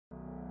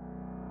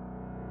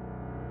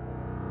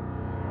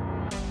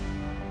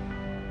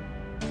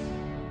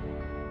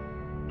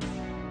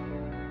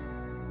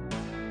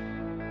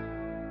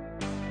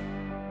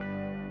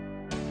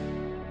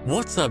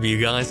What's up, you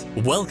guys?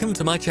 Welcome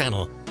to my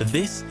channel.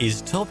 This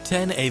is Top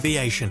 10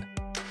 Aviation.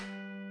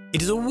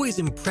 It is always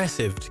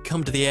impressive to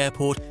come to the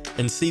airport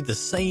and see the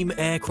same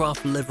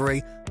aircraft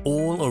livery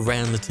all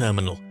around the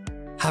terminal.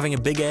 Having a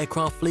big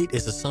aircraft fleet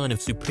is a sign of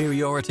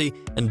superiority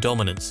and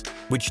dominance,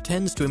 which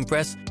tends to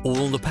impress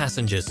all the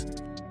passengers.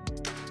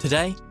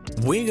 Today,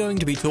 we're going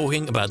to be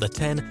talking about the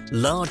 10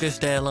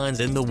 largest airlines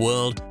in the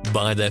world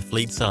by their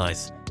fleet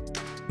size.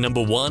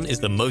 Number 1 is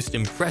the most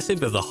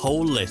impressive of the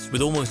whole list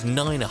with almost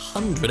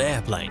 900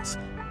 airplanes.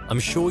 I'm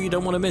sure you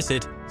don't want to miss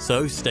it,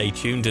 so stay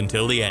tuned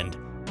until the end.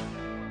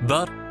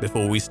 But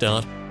before we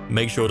start,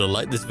 make sure to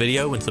like this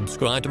video and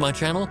subscribe to my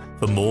channel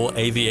for more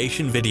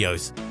aviation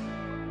videos.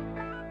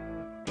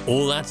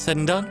 All that said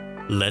and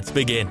done, let's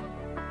begin.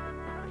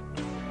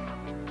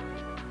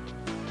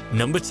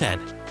 Number 10.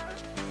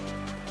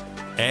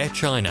 Air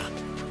China.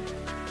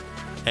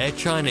 Air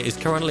China is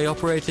currently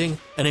operating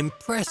an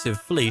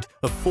impressive fleet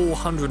of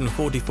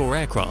 444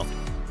 aircraft.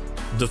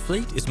 The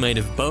fleet is made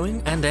of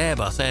Boeing and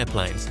Airbus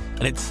airplanes,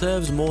 and it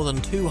serves more than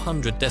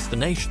 200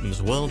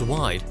 destinations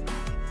worldwide.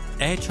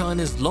 Air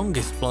China's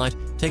longest flight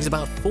takes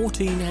about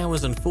 14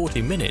 hours and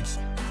 40 minutes,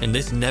 and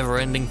this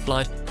never-ending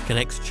flight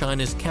connects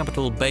China's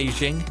capital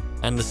Beijing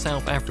and the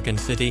South African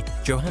city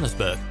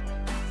Johannesburg.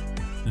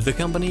 The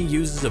company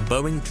uses a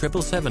Boeing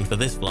 777 for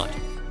this flight,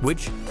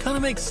 which kind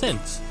of makes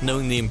sense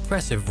knowing the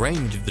impressive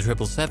range of the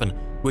 777,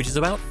 which is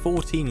about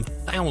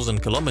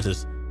 14,000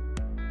 kilometers.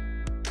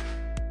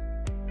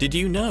 Did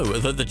you know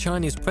that the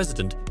Chinese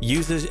president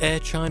uses Air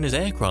China's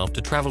aircraft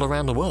to travel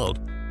around the world?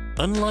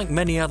 Unlike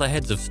many other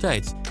heads of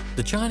states,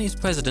 the Chinese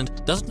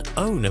president doesn't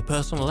own a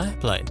personal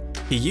airplane.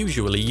 He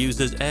usually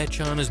uses Air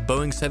China's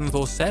Boeing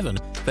 747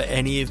 for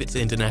any of its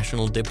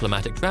international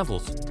diplomatic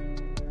travels.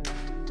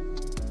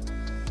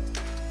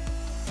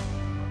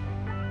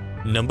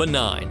 Number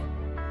 9.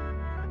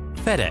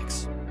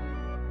 FedEx.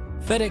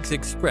 FedEx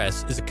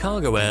Express is a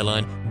cargo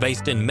airline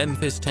based in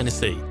Memphis,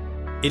 Tennessee.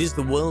 It is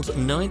the world's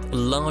 9th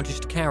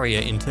largest carrier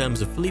in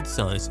terms of fleet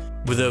size,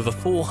 with over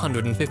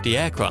 450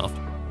 aircraft.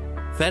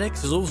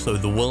 FedEx is also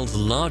the world's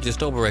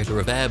largest operator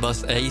of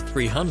Airbus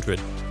A300,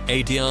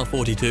 ATR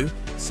 42,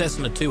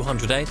 Cessna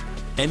 208,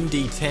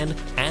 MD-10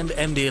 and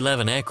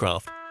MD-11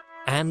 aircraft.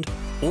 And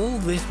all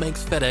this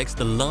makes FedEx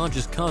the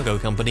largest cargo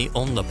company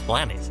on the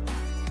planet.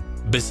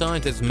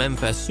 Besides its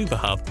Memphis super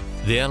hub,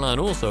 the airline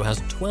also has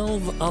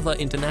 12 other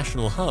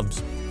international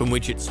hubs from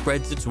which it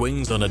spreads its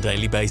wings on a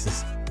daily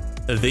basis.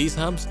 These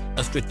hubs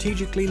are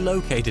strategically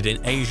located in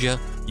Asia,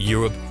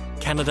 Europe,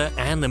 Canada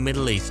and the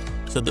Middle East,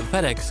 so that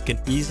FedEx can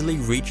easily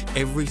reach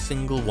every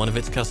single one of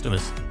its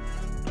customers.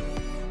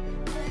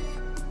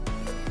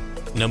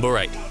 Number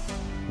 8.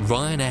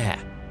 Ryanair.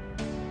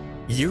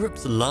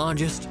 Europe's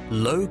largest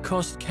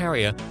low-cost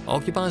carrier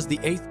occupies the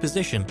 8th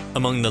position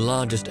among the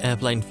largest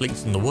airplane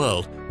fleets in the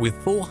world, with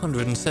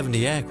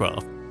 470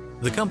 aircraft.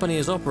 The company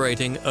is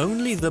operating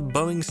only the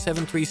Boeing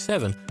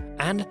 737,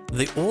 and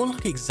they all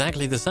look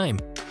exactly the same.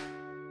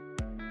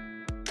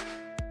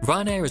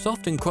 Ryanair is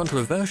often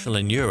controversial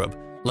in Europe,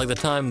 like the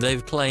time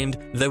they've claimed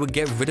they would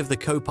get rid of the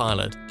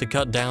co-pilot to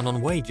cut down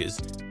on wages.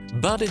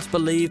 But it's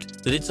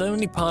believed that it's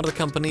only part of the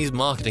company's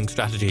marketing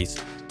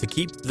strategies to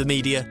keep the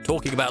media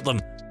talking about them,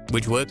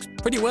 which works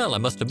pretty well, I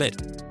must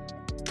admit.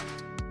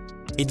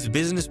 Its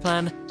business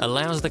plan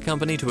allows the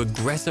company to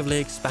aggressively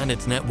expand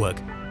its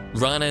network.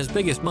 Ryanair's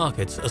biggest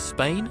markets are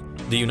Spain,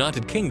 the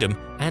United Kingdom,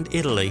 and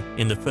Italy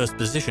in the first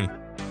position.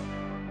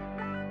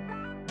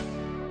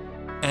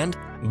 And,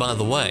 by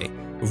the way,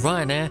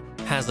 Ryanair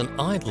has an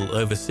idol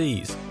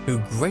overseas who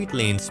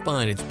greatly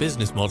inspired its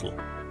business model.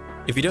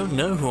 If you don't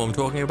know who I'm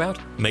talking about,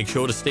 make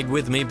sure to stick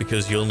with me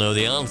because you'll know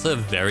the answer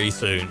very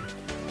soon.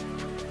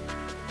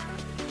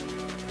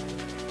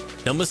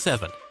 Number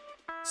 7.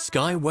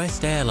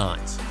 SkyWest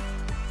Airlines.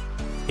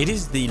 It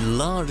is the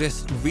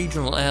largest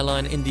regional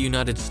airline in the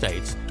United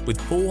States with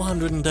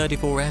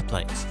 434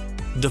 airplanes.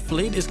 The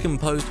fleet is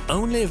composed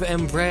only of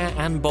Embraer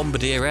and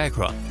Bombardier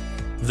aircraft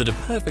that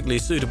are perfectly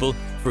suitable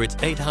for its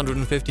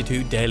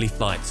 852 daily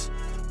flights.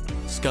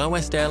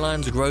 SkyWest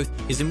Airlines' growth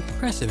is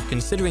impressive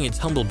considering its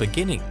humble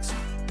beginnings.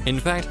 In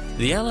fact,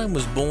 the airline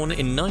was born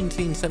in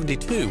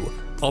 1972,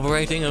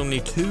 operating only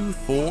 2,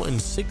 4 and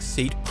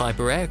 6-seat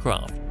Piper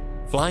aircraft,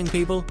 flying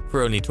people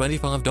for only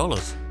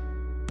 $25.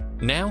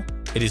 Now,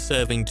 it is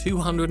serving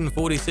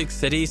 246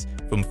 cities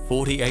from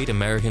 48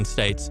 American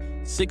states,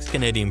 6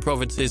 Canadian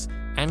provinces,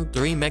 and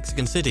 3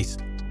 Mexican cities.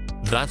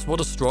 That's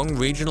what a strong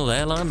regional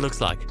airline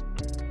looks like.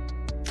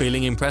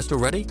 Feeling impressed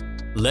already?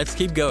 Let's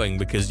keep going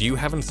because you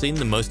haven't seen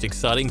the most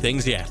exciting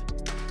things yet.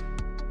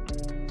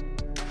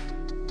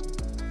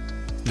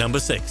 Number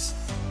 6.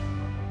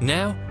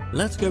 Now,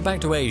 let's go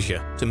back to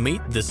Asia to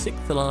meet the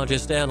 6th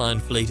largest airline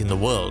fleet in the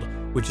world,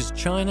 which is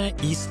China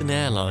Eastern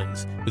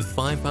Airlines with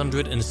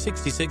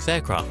 566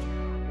 aircraft.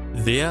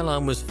 The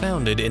airline was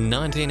founded in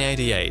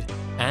 1988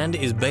 and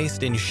is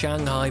based in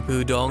Shanghai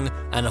Pudong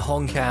and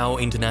Hongqiao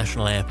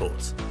international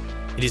airports.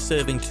 It is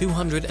serving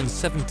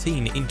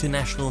 217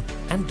 international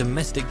and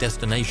domestic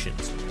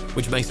destinations,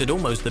 which makes it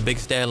almost the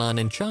biggest airline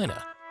in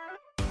China.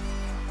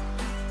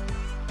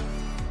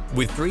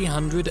 With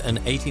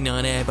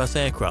 389 Airbus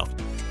aircraft,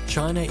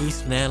 China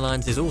Eastern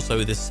Airlines is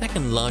also the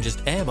second largest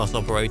Airbus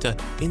operator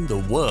in the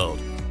world.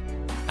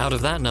 Out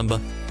of that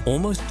number,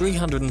 almost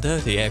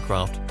 330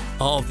 aircraft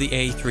are of the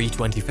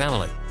A320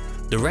 family.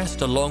 The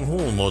rest are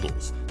long-haul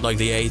models like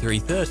the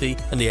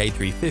A330 and the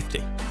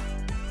A350.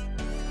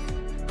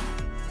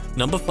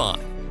 Number 5.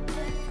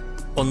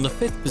 On the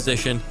 5th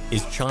position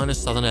is China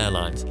Southern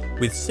Airlines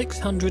with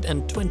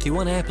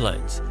 621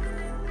 airplanes.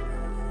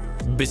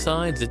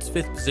 Besides its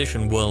 5th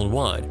position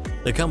worldwide,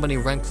 the company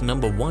ranks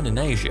number 1 in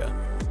Asia.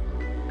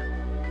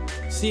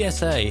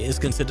 CSA is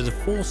considered a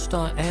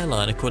 4-star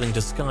airline according to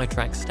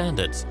Skytrax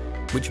standards,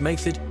 which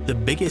makes it the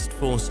biggest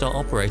 4-star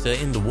operator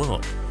in the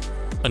world.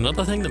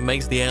 Another thing that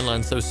makes the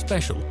airline so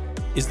special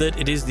is that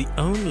it is the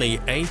only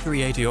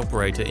A380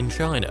 operator in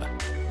China.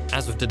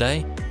 As of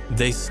today,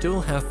 they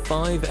still have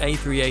 5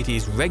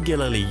 A380s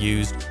regularly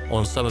used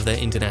on some of their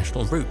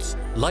international routes,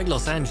 like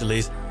Los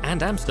Angeles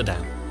and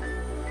Amsterdam.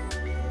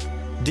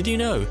 Did you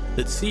know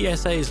that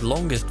CSA's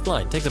longest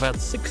flight takes about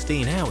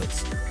 16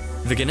 hours?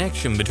 The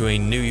connection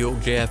between New York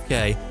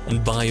JFK and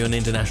Baiyun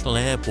International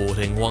Airport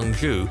in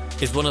Guangzhou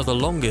is one of the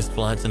longest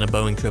flights in a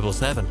Boeing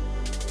 777.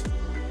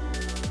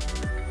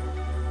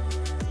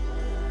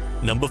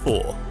 Number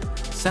 4.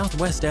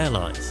 Southwest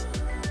Airlines.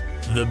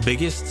 The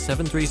biggest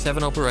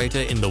 737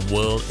 operator in the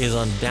world is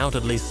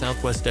undoubtedly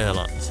Southwest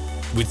Airlines,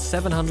 with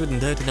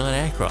 739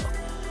 aircraft.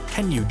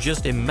 Can you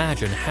just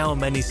imagine how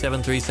many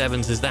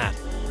 737s is that?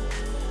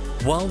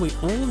 While we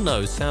all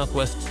know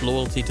Southwest's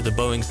loyalty to the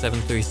Boeing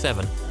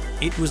 737,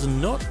 it was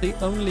not the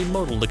only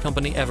model the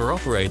company ever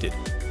operated.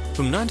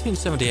 From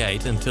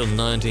 1978 until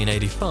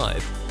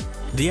 1985,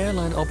 the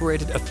airline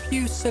operated a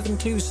few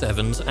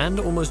 727s and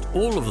almost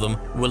all of them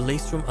were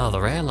leased from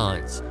other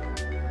airlines.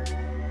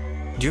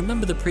 Do you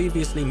remember the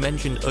previously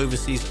mentioned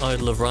overseas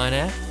idol of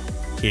Ryanair?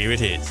 Here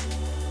it is.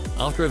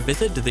 After a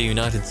visit to the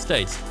United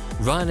States,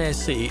 Ryanair's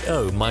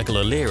CEO Michael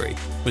O'Leary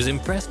was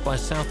impressed by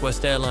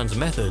Southwest Airlines'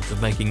 methods of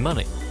making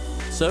money.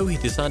 So he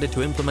decided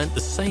to implement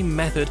the same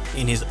method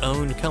in his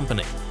own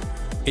company.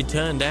 It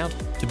turned out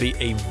to be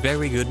a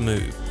very good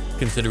move,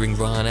 considering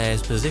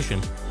Ryanair's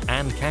position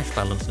and cash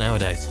balance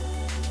nowadays.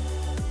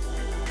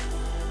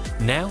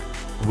 Now,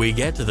 we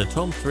get to the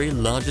top 3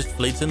 largest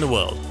fleets in the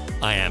world.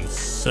 I am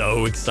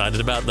so excited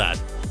about that.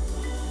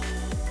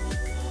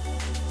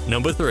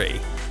 Number 3.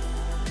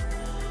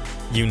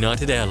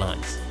 United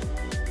Airlines.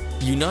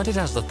 United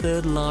has the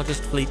 3rd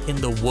largest fleet in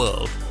the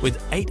world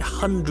with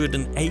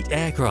 808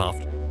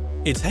 aircraft.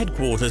 Its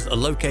headquarters are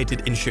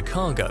located in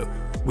Chicago,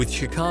 with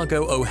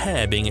Chicago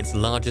O'Hare being its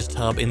largest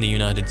hub in the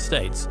United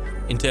States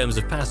in terms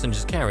of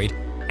passengers carried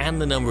and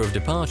the number of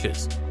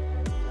departures.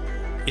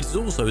 It is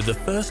also the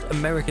first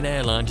American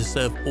airline to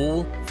serve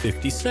all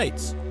 50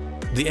 states.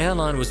 The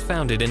airline was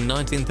founded in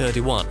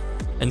 1931,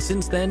 and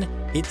since then,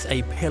 it's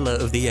a pillar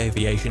of the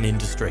aviation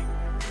industry.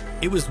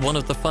 It was one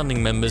of the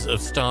founding members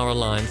of Star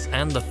Alliance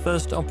and the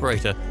first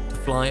operator to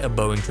fly a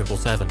Boeing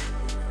 777.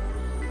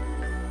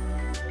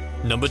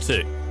 Number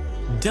 2.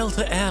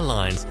 Delta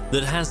Airlines,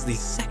 that has the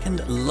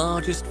 2nd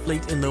largest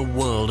fleet in the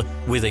world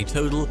with a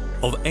total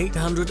of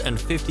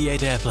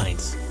 858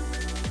 airplanes.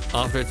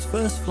 After its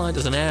first flight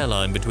as an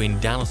airline between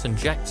Dallas and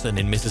Jackson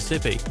in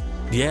Mississippi,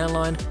 the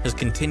airline has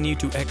continued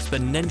to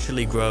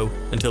exponentially grow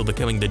until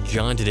becoming the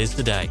giant it is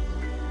today.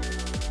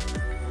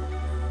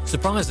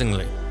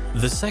 Surprisingly,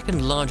 the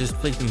 2nd largest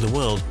fleet in the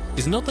world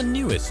is not the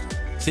newest,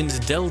 since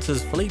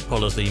Delta's fleet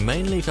policy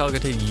mainly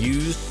targeted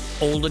used,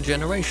 older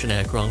generation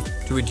aircraft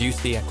to reduce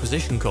the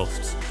acquisition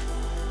costs.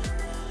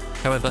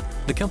 However,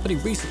 the company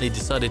recently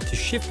decided to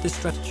shift this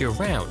strategy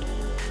around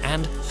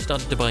and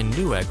started to buy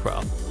new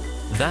aircraft.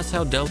 That's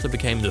how Delta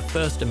became the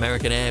first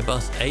American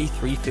Airbus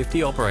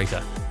A350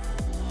 operator.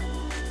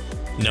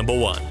 Number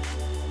 1.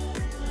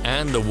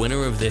 And the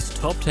winner of this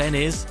top 10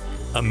 is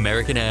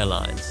American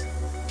Airlines.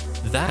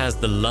 That has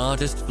the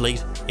largest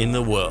fleet in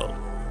the world,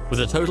 with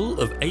a total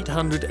of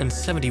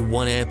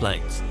 871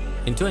 airplanes.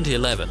 In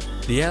 2011,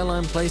 the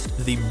airline placed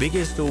the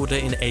biggest order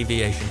in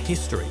aviation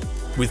history,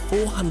 with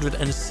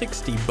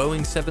 460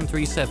 Boeing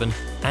 737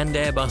 and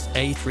Airbus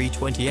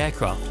A320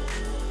 aircraft.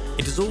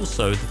 It is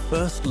also the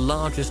first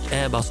largest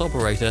Airbus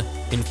operator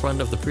in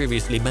front of the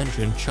previously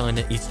mentioned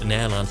China Eastern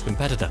Airlines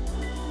competitor.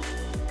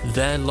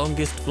 Their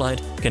longest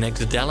flight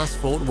connects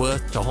Dallas-Fort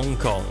Worth to Hong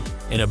Kong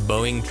in a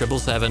Boeing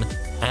 777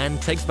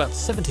 and takes about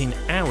 17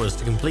 hours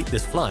to complete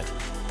this flight.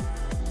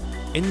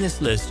 In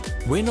this list,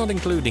 we're not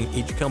including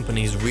each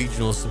company's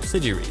regional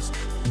subsidiaries,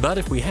 but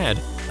if we had,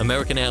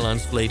 American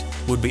Airlines' fleet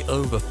would be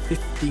over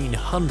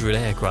 1,500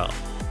 aircraft.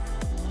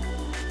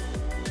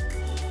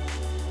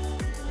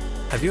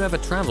 Have you ever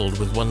traveled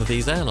with one of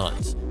these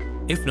airlines?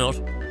 If not,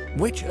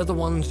 which are the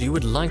ones you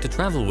would like to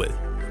travel with?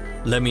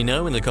 Let me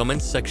know in the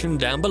comments section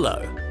down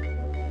below.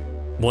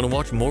 Want to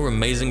watch more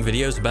amazing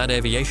videos about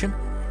aviation?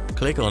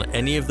 Click on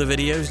any of the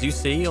videos you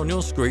see on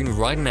your screen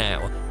right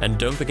now, and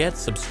don't forget to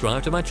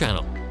subscribe to my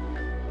channel.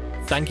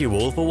 Thank you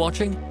all for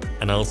watching,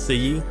 and I'll see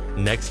you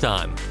next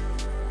time.